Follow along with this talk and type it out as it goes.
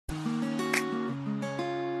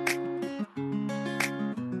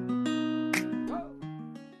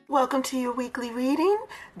Welcome to your weekly reading.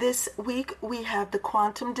 This week we have the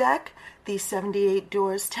Quantum deck, the 78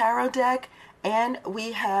 Doors Tarot deck, and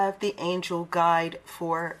we have the Angel Guide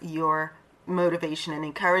for your motivation and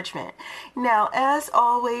encouragement. Now, as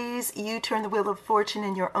always, you turn the wheel of fortune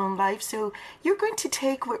in your own life, so you're going to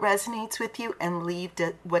take what resonates with you and leave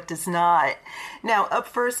what does not. Now, up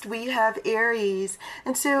first, we have Aries.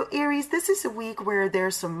 And so, Aries, this is a week where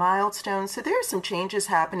there's some milestones. So there are some changes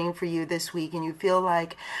happening for you this week, and you feel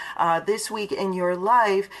like this week in your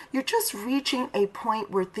life, you're just reaching a point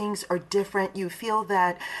where things are different. You feel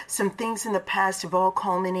that some things in the past have all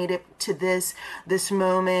culminated to this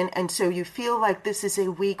moment, and so you feel like this is a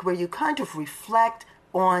week where you kind of reflect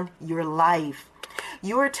on your life.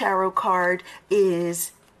 Your tarot card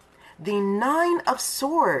is the Nine of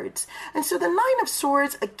Swords. And so the Nine of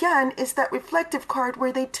Swords, again, is that reflective card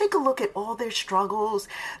where they take a look at all their struggles.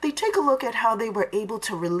 They take a look at how they were able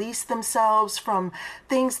to release themselves from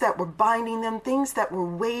things that were binding them, things that were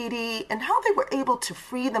weighty, and how they were able to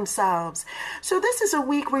free themselves. So this is a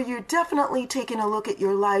week where you're definitely taking a look at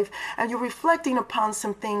your life and you're reflecting upon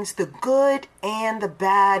some things, the good and the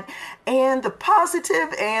bad, and the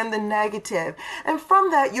positive and the negative. And from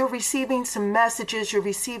that, you're receiving some messages, you're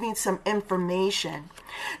receiving some information.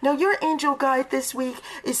 Now, your angel guide this week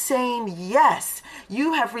is saying yes.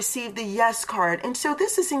 You have received the yes card. And so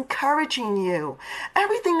this is encouraging you.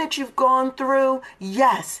 Everything that you've gone through,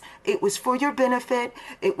 yes, it was for your benefit.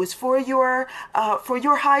 It was for your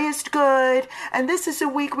highest good. And this is a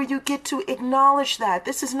week where you get to acknowledge that.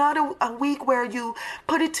 This is not a week where you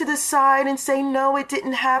put it to the side and say, no, it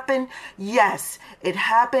didn't happen. Yes, it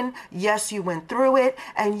happened. Yes, you went through it.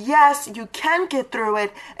 And yes, you can get through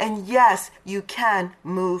it. And yes, you can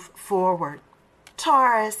move forward.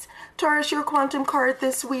 Taurus, your quantum card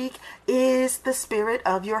this week is the spirit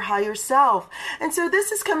of your higher self. And so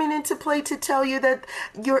this is coming into play to tell you that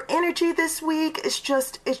your energy this week is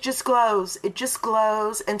it just glows. It just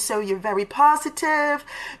glows. And so you're very positive,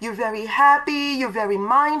 you're very happy, you're very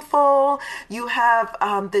mindful. You have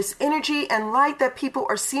this energy and light that people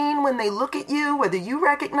are seeing when they look at you, whether you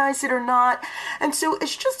recognize it or not. And so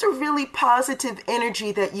it's just a really positive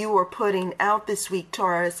energy that you are putting out this week,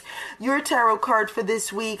 Taurus. Your tarot card for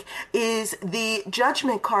this week is the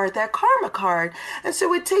Judgment card, that Karma card. And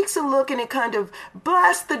so it takes a look and it kind of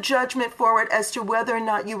blasts the judgment forward as to whether or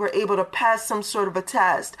not you were able to pass some sort of a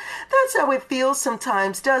test. That's how it feels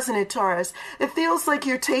sometimes, doesn't it, Taurus? It feels like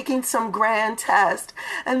you're taking some grand test.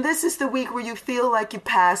 And this is the week where you feel like you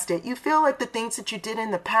passed it. You feel like the things that you did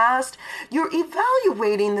in the past, you're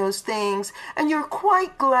evaluating those things and you're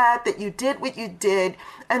quite glad that you did what you did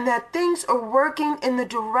and that things are working in the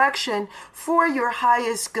direction for your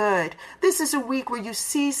highest good. This is a week where you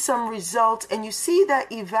see some results and you see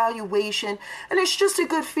that evaluation, and it's just a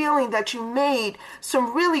good feeling that you made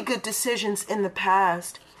some really good decisions in the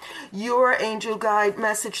past. Your angel guide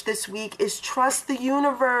message this week is trust the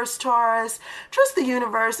universe, Taurus. Trust the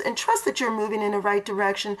universe and trust that you're moving in the right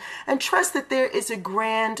direction and trust that there is a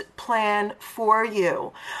grand plan for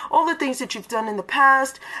you. All the things that you've done in the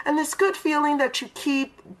past and this good feeling that you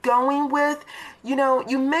keep going with, you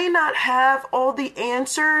may not have all the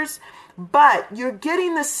answers, but you're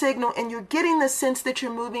getting the signal and you're getting the sense that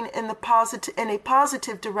you're moving in a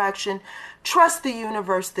positive direction. Trust the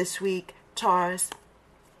universe this week, Taurus.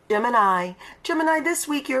 Gemini, this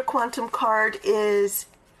week your quantum card is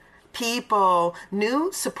people, new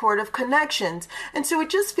supportive connections. And so it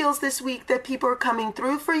just feels this week that people are coming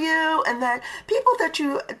through for you and that people that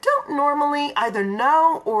you don't normally either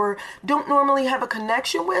know or don't normally have a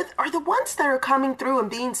connection with are the ones that are coming through and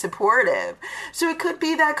being supportive. So it could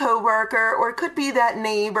be that coworker or it could be that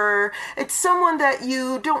neighbor. It's someone that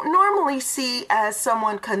you don't normally see as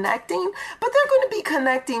someone connecting, but they're going to be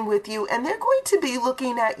connecting with you and they're going to be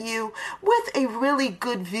looking at you with a really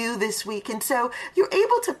good view this week. And so you're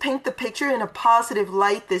able to paint the picture in a positive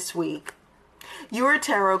light this week. Your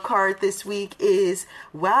tarot card this week is,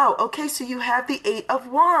 wow, okay, so you have the Eight of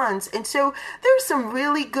Wands. And so there's some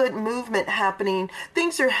really good movement happening.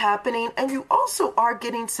 Things are happening, and you also are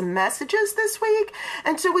getting some messages this week.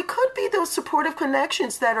 And so it could be those supportive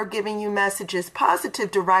connections that are giving you messages,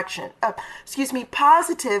 positive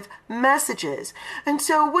messages. And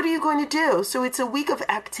so what are you going to do? So it's a week of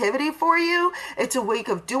activity for you. It's a week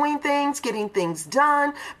of doing things, getting things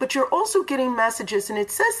done, but you're also getting messages. And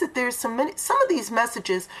it says that there's some of these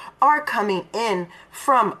messages are coming in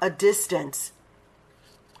from a distance.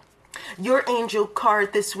 Your angel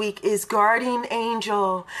card this week is Guardian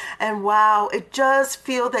Angel. And wow, it does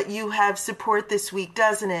feel that you have support this week,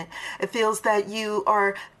 doesn't it? It feels that you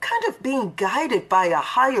are kind of being guided by a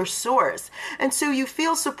higher source. And so you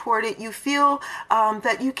feel supported. You feel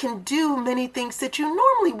that you can do many things that you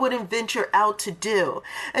normally wouldn't venture out to do.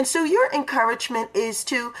 And so your encouragement is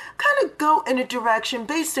to kind of go in a direction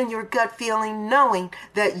based on your gut feeling, knowing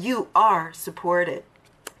that you are supported.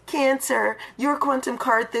 Cancer, your quantum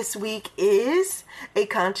card this week is a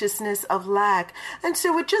consciousness of lack. And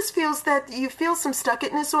so it just feels that you feel some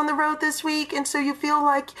stuckedness on the road this week. And so you feel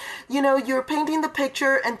like, you're painting the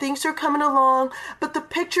picture and things are coming along, but the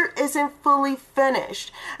picture isn't fully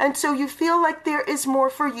finished. And so you feel like there is more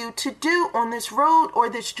for you to do on this road or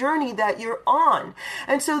this journey that you're on.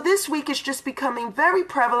 And so this week is just becoming very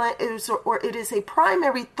prevalent, it is a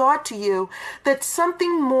primary thought to you that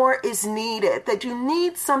something more is needed, that you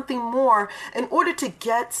need something more in order to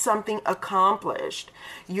get something accomplished.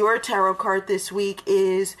 Your tarot card this week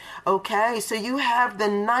is, so you have the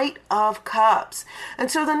Knight of Cups. And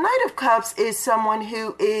so the Knight of Cups is someone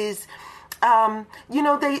who is,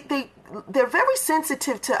 they're very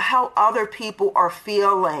sensitive to how other people are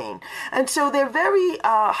feeling. And so they're very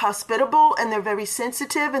hospitable, and they're very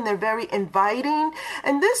sensitive, and they're very inviting.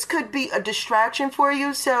 And this could be a distraction for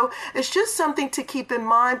you. So it's just something to keep in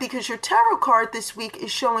mind, because your tarot card this week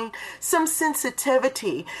is showing some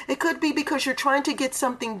sensitivity. It could be because you're trying to get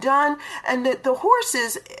something done, and the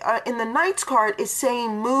horses in the Knight's card is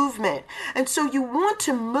saying movement. And so you want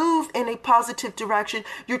to move in a positive direction.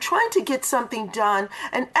 You're trying to get something done.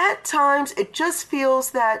 And at times, it just feels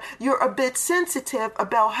that you're a bit sensitive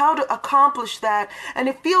about how to accomplish that. And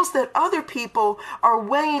it feels that other people are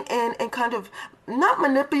weighing in and kind of not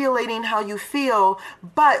manipulating how you feel,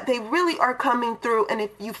 but they really are coming through. And if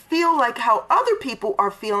you feel like how other people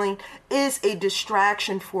are feeling is a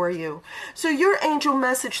distraction for you. So your angel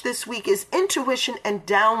message this week is intuition and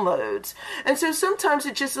downloads. And so sometimes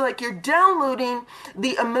it's just like you're downloading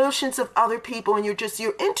the emotions of other people, and your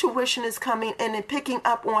intuition is coming in and picking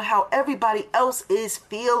up on how everybody else is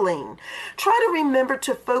feeling. Try to remember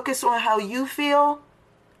to focus on how you feel.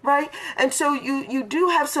 Right? And so you do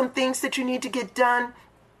have some things that you need to get done.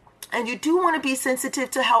 And you do want to be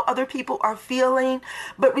sensitive to how other people are feeling.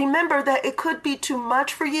 But remember that it could be too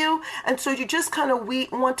much for you. And so you just kind of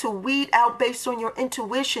want to weed out based on your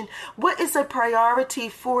intuition. What is a priority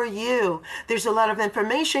for you? There's a lot of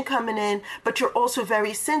information coming in, but you're also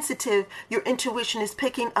very sensitive. Your intuition is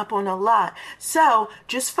picking up on a lot. So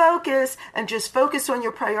just focus on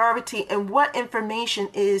your priority and what information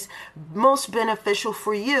is most beneficial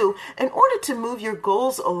for you in order to move your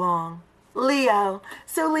goals along. Leo.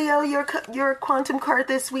 So Leo, your quantum card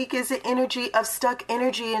this week is the energy of stuck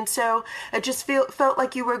energy. And so it just felt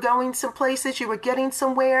like you were going some places, you were getting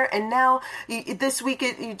somewhere. And now this week,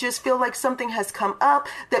 you just feel like something has come up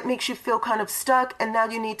that makes you feel kind of stuck. And now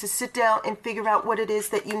you need to sit down and figure out what it is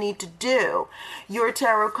that you need to do. Your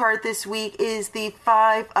tarot card this week is the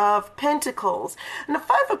Five of Pentacles. And the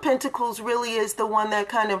Five of Pentacles really is the one that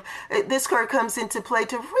this card comes into play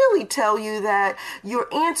to really tell you that your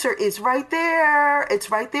answer is right there.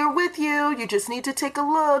 It's right there with you. You just need to take a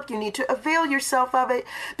look. You need to avail yourself of it,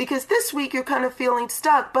 because this week you're kind of feeling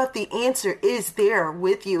stuck, but the answer is there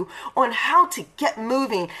with you on how to get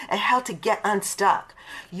moving and how to get unstuck.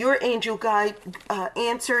 Your angel guide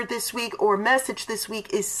answer this week or message this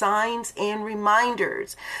week is signs and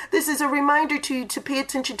reminders. This is a reminder to you to pay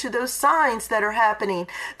attention to those signs that are happening.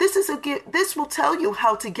 This will tell you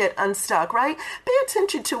how to get unstuck, right? Pay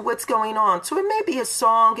attention to what's going on. So it may be a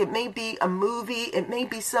song, it may be a movie, it may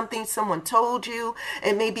be something someone told you,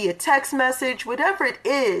 it may be a text message, whatever it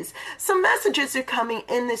is. Some messages are coming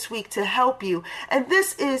in this week to help you. And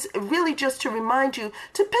this is really just to remind you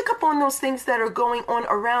to pick up on those things that are going on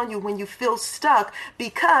around you when you feel stuck,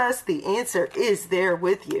 because the answer is there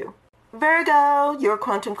with you. Virgo, your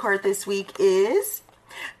quantum card this week is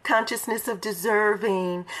consciousness of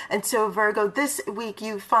deserving. And so Virgo, this week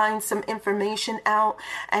you find some information out,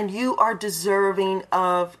 and you are deserving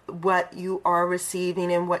of what you are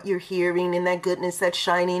receiving and what you're hearing, and that goodness that's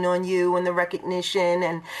shining on you, and the recognition,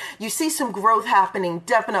 and you see some growth happening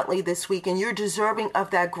definitely this week, and you're deserving of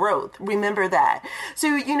that growth. Remember that.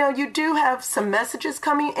 So you do have some messages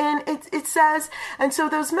coming in, it says, and so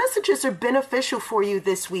those messages are beneficial for you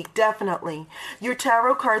this week, definitely. Your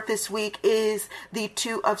tarot card this week is the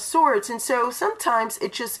Two of Swords. And so sometimes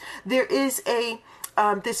there is a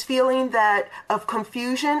this feeling that of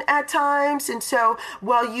confusion at times. And so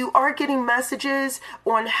while you are getting messages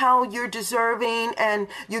on how you're deserving and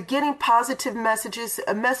you're getting positive messages,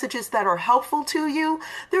 messages that are helpful to you,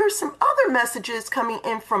 there are some other messages coming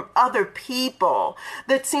in from other people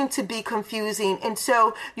that seem to be confusing. And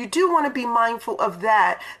so you do want to be mindful of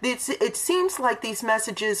that. It seems like these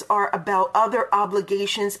messages are about other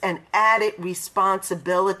obligations and added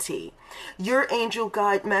responsibility. Your angel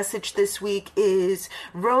guide message this week is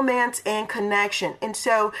romance and connection. And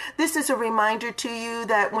so this is a reminder to you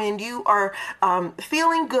that when you are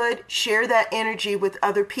feeling good, share that energy with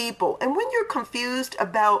other people. And when you're confused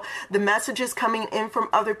about the messages coming in from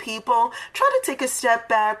other people, try to take a step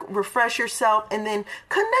back, refresh yourself, and then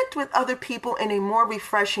connect with other people in a more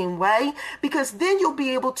refreshing way, because then you'll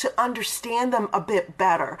be able to understand them a bit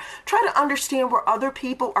better. Try to understand where other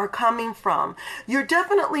people are coming from. You're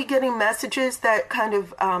definitely getting messages that kind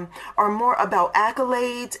of are more about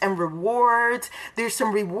accolades and rewards. There's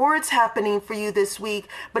some rewards happening for you this week,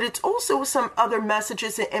 but it's also some other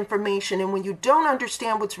messages and information. And when you don't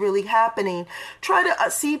understand what's really happening, try to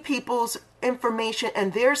see people's information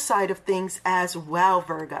and their side of things as well,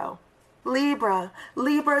 Virgo. Libra,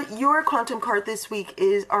 your quantum card this week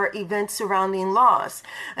are events surrounding loss.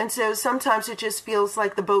 And so sometimes it just feels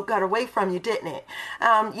like the boat got away from you, didn't it?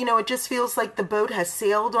 It just feels like the boat has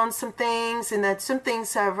sailed on some things, and that some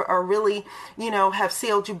things have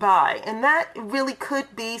sailed you by. And that really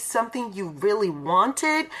could be something you really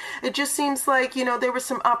wanted. It just seems like, there were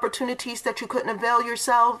some opportunities that you couldn't avail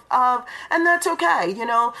yourself of, and that's okay.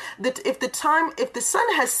 If the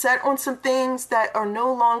sun has set on some things that are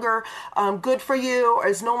no longer good for you or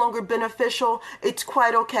is no longer beneficial, it's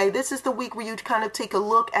quite okay. This is the week where you kind of take a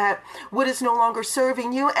look at what is no longer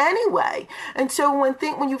serving you anyway. And so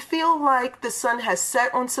when you feel like the sun has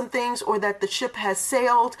set on some things or that the ship has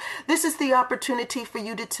sailed, this is the opportunity for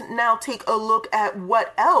you to now take a look at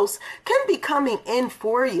what else can be coming in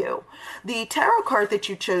for you. The tarot card that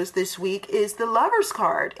you chose this week is the Lover's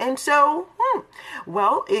card. And so,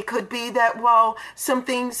 it could be that while some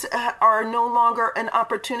things are no longer an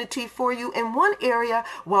opportunity for you in one area,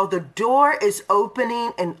 while the door is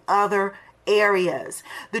opening in other areas.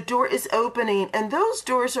 The door is opening, and those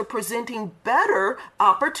doors are presenting better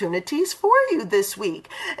opportunities for you this week.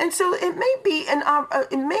 And so it may be,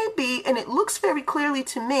 and it looks very clearly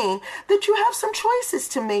to me that you have some choices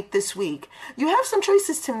to make this week. You have some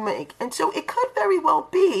choices to make. And so it could very well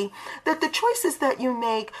be that the choices that you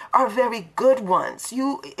make are very good ones.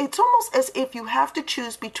 It's almost as if you have to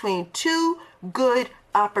choose between two good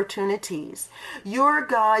opportunities. Your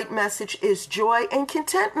guide message is joy and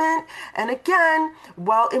contentment. And again,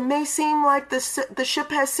 while it may seem like the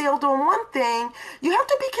ship has sailed on one thing, you have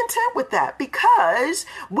to be content with that, because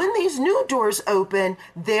when these new doors open,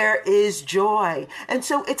 there is joy. And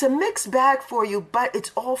so it's a mixed bag for you, but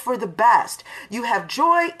it's all for the best. You have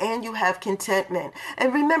joy and you have contentment.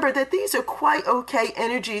 And remember that these are quite okay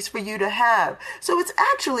energies for you to have. So it's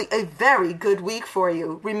actually a very good week for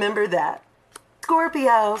you. Remember that.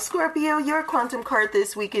 Scorpio, your quantum card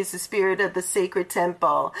this week is the Spirit of the Sacred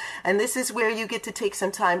Temple. And this is where you get to take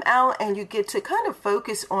some time out and you get to kind of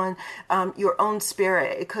focus on your own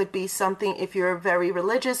spirit. It could be something, if you're very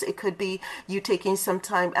religious, it could be you taking some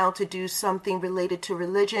time out to do something related to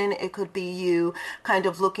religion. It could be you kind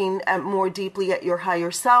of looking at more deeply at your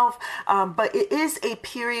higher self. But it is a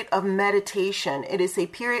period of meditation. It is a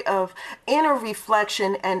period of inner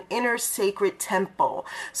reflection and inner sacred temple.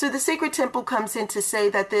 So the sacred temple comes in to say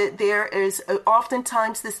that there is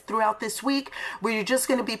oftentimes throughout this week where you're just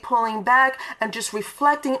going to be pulling back and just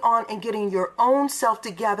reflecting on and getting your own self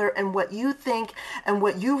together and what you think and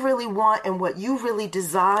what you really want and what you really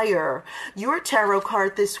desire. Your tarot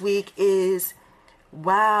card this week is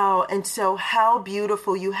wow. And so how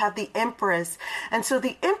beautiful. You have the Empress. And so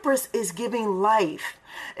the Empress is giving life.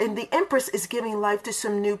 And the Empress is giving life to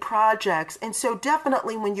some new projects. And so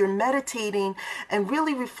definitely when you're meditating and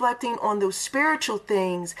really reflecting on those spiritual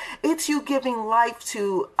things, it's you giving life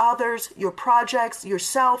to others, your projects,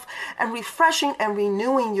 yourself, and refreshing and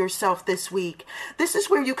renewing yourself this week. This is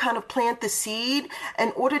where you kind of plant the seed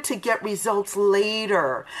in order to get results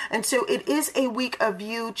later. And so it is a week of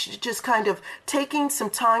you just kind of taking some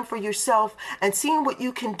time for yourself and seeing what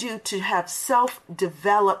you can do to have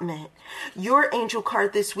self-development. Your angel card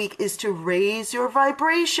card this week is to raise your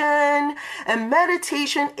vibration, and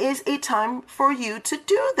meditation is a time for you to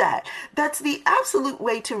do that. That's the absolute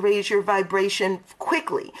way to raise your vibration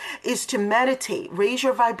quickly, is to meditate, raise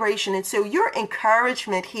your vibration. And so your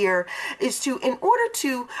encouragement here is to, in order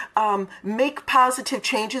to make positive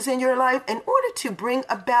changes in your life, in order to bring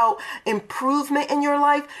about improvement in your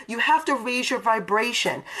life, you have to raise your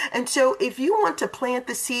vibration. And so if you want to plant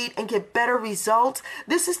the seed and get better results,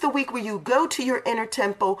 this is the week where you go to your inner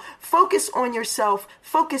temple, focus on yourself,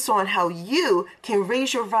 focus on how you can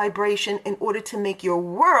raise your vibration in order to make your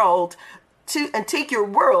world and take your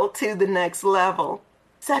world to the next level.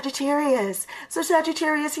 Sagittarius. So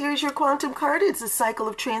Sagittarius, here's your quantum card. It's a cycle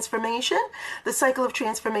of transformation. The cycle of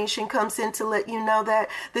transformation comes in to let you know that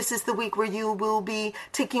this is the week where you will be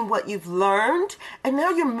taking what you've learned, and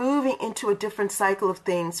now you're moving into a different cycle of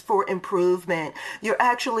things for improvement. You're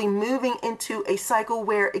actually moving into a cycle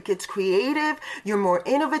where it gets creative, you're more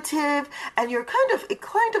innovative, and it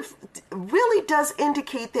kind of really does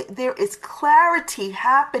indicate that there is clarity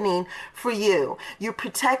happening for you. You're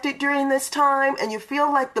protected during this time, and you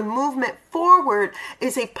feel like the movement forward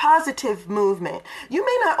is a positive movement. You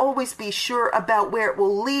may not always be sure about where it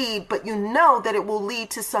will lead, but you know that it will lead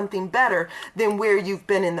to something better than where you've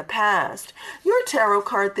been in the past. Your tarot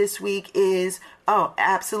card this week is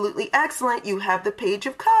absolutely excellent. You have the Page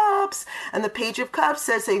of Cups, and the Page of Cups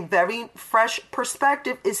says a very fresh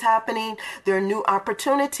perspective is happening. There are new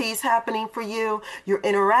opportunities happening for you. You're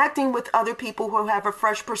interacting with other people who have a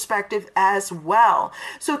fresh perspective as well.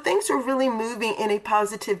 So things are really moving in a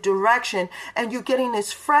positive direction, and you're getting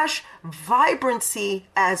this fresh vibrancy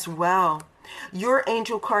as well. Your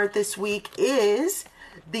angel card this week is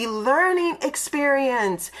the learning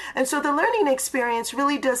experience. And so the learning experience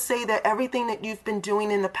really does say that everything that you've been doing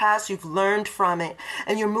in the past, you've learned from it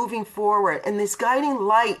and you're moving forward. And this guiding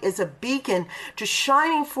light is a beacon just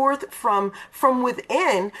shining forth from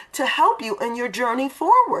within to help you in your journey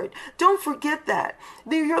forward. Don't forget that.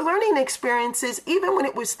 Your learning experiences, even when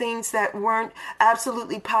it was things that weren't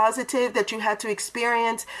absolutely positive that you had to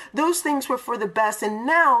experience, those things were for the best. And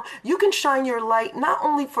now you can shine your light not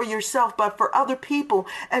only for yourself, but for other people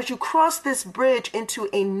as you cross this bridge into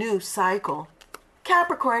a new cycle.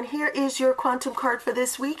 Capricorn, here is your quantum card for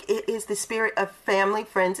this week. It is the spirit of family,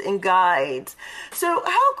 friends, and guides. So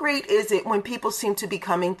how great is it when people seem to be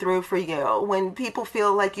coming through for you, when people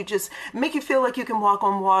feel like make you feel like you can walk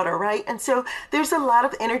on water, right? And so there's a lot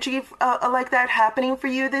of energy like that happening for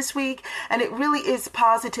you this week, and it really is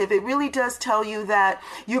positive. It really does tell you that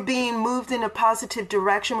you're being moved in a positive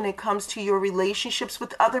direction when it comes to your relationships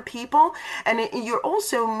with other people, and you're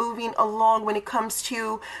also moving along when it comes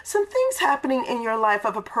to some things happening in your life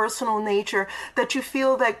of a personal nature, that you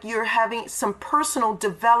feel that you're having some personal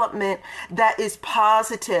development that is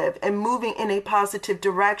positive and moving in a positive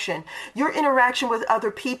direction. Your interaction with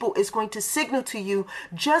other people is going to signal to you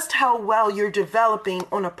just how well you're developing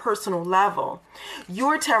on a personal level.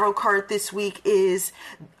 Your tarot card this week is,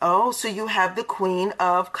 so you have the Queen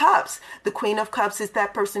of Cups. The Queen of Cups is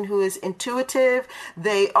that person who is intuitive.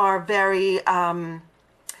 They are very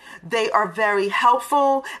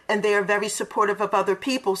helpful, and they are very supportive of other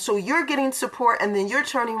people. So you're getting support, and then you're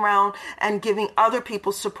turning around and giving other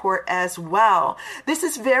people support as well. This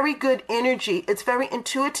is very good energy. It's very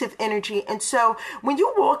intuitive energy. And so when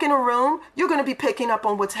you walk in a room, you're going to be picking up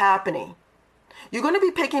on what's happening. You're going to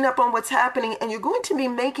be picking up on what's happening, and you're going to be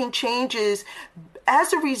making changes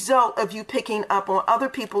as a result of you picking up on other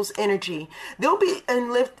people's energy. They'll be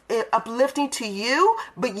uplifting to you,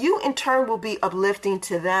 but you in turn will be uplifting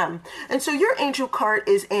to them. And so your angel card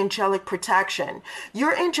is angelic protection.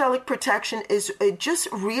 Your angelic protection is just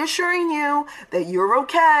reassuring you that you're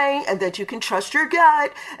okay, and that you can trust your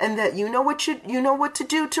gut, and that you know what to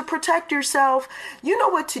do to protect yourself. You know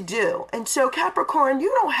what to do. And so Capricorn, you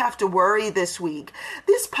don't have to worry this week.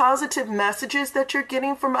 These positive messages that you're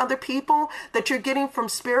getting from other people, that you're getting from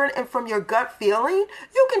spirit and from your gut feeling,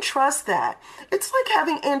 you can trust that. It's like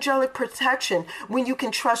having angelic protection when you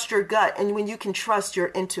can trust your gut and when you can trust your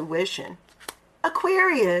intuition.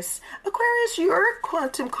 Aquarius, your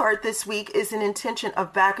quantum card this week is an intention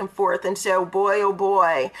of back and forth. And so, boy, oh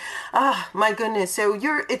boy, my goodness. So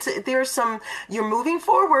you're moving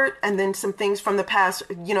forward, and then some things from the past,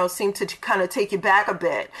 seem to kind of take you back a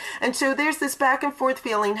bit. And so there's this back and forth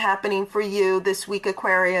feeling happening for you this week,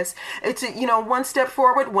 Aquarius. It's, one step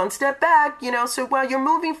forward, one step back, so while you're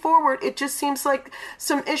moving forward, it just seems like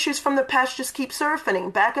some issues from the past just keep surfacing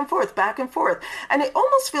back and forth. And it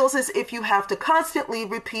almost feels as if you have to constantly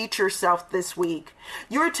repeat yourself this week.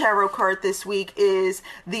 Your tarot card this week is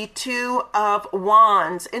the Two of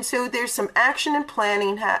Wands. And so there's some action and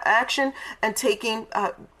planning, planning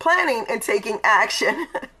and taking action.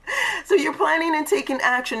 So you're planning and taking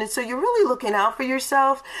action. And so you're really looking out for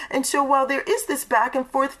yourself. And so while there is this back and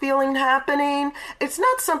forth feeling happening, it's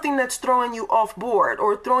not something that's throwing you off board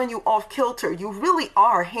or throwing you off kilter. You really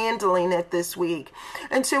are handling it this week.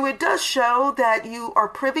 And so it does show that you are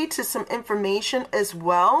privy to some information as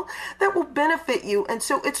well that will benefit you. And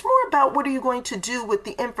so it's more about what are you going to do with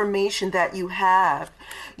the information that you have.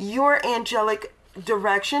 Your angelic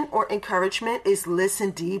direction or encouragement is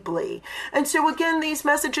listen deeply. And so again, these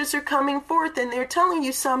messages are coming forth and they're telling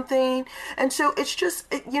you something. And so it's just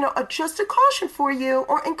a caution for you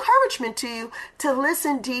or encouragement to you to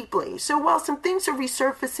listen deeply. So while some things are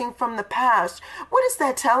resurfacing from the past, what is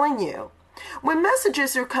that telling you? When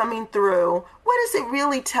messages are coming through, what is it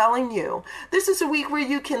really telling you? This is a week where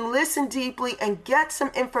you can listen deeply and get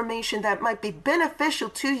some information that might be beneficial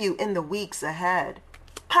to you in the weeks ahead.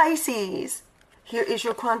 Pisces. Here is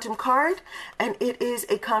your quantum card, and it is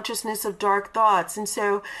a consciousness of dark thoughts. And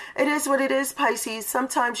so it is what it is, Pisces.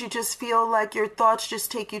 Sometimes you just feel like your thoughts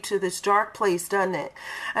just take you to this dark place, doesn't it?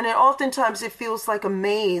 And oftentimes it feels like a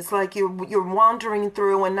maze, like you're wandering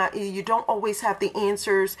through and you don't always have the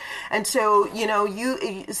answers. And so,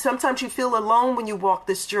 sometimes you feel alone when you walk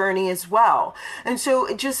this journey as well. And so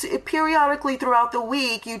it periodically throughout the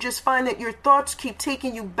week, you just find that your thoughts keep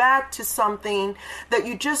taking you back to something that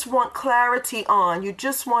you just want clarity on. You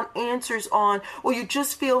just want answers on, or you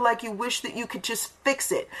just feel like you wish that you could just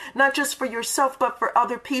fix it, not just for yourself, but for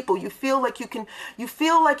other people. You feel like you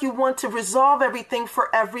want to resolve everything for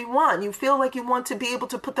everyone. You feel like you want to be able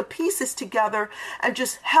to put the pieces together and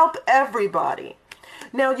just help everybody.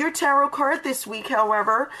 Now, your tarot card this week,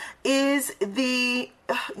 however, is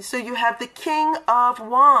so you have the King of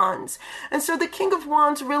Wands. And so the King of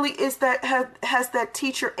Wands really is has that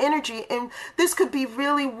teacher energy. And this could be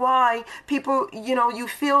really why people, you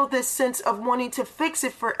feel this sense of wanting to fix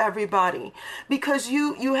it for everybody, because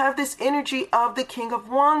you have this energy of the King of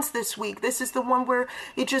Wands this week. This is the one where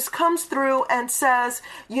it just comes through and says,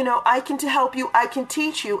 I can help you, I can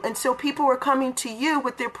teach you. And so people are coming to you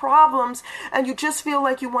with their problems and you just feel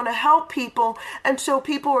like you want to help people. And so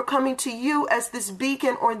people are coming to you as this beacon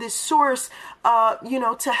or this source,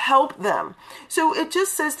 to help them. So it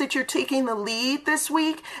just says that you're taking the lead this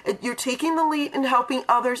week. You're taking the lead in helping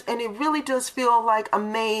others. And it really does feel like a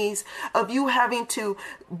maze of you having to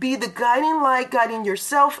be the guiding light, guiding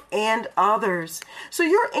yourself and others. So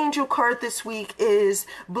your angel card this week is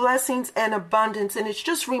blessings and abundance. And it's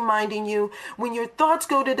just reminding you, when your thoughts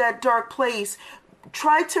go to that dark place,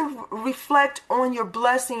 try to reflect on your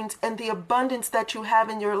blessings and the abundance that you have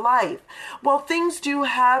in your life. While things do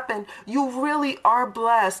happen, you really are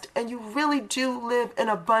blessed and you really do live an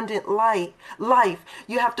abundant life.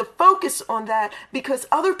 You have to focus on that because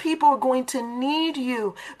other people are going to need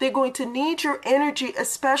you. They're going to need your energy,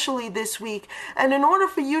 especially this week. And in order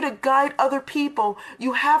for you to guide other people,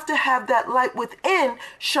 you have to have that light within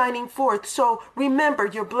shining forth. So remember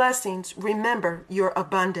your blessings. Remember your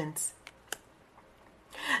abundance.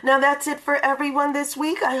 Now that's it for everyone this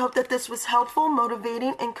week. I hope that this was helpful,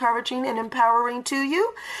 motivating, encouraging, and empowering to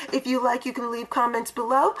you. If you like, you can leave comments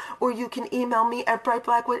below, or you can email me at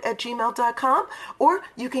brightblackwood@gmail.com, or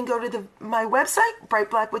you can go to my website,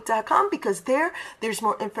 brightblackwood.com, because there's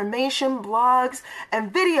more information, blogs,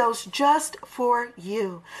 and videos just for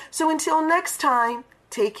you. So until next time,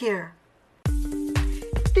 take care.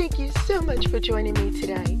 Thank you so much for joining me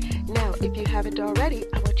today. Now, if you haven't already,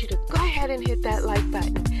 I want you to go ahead and hit that like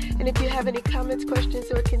button. And if you have any comments, questions,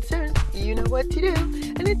 or concerns, you know what to do.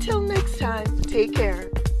 And until next time, take care.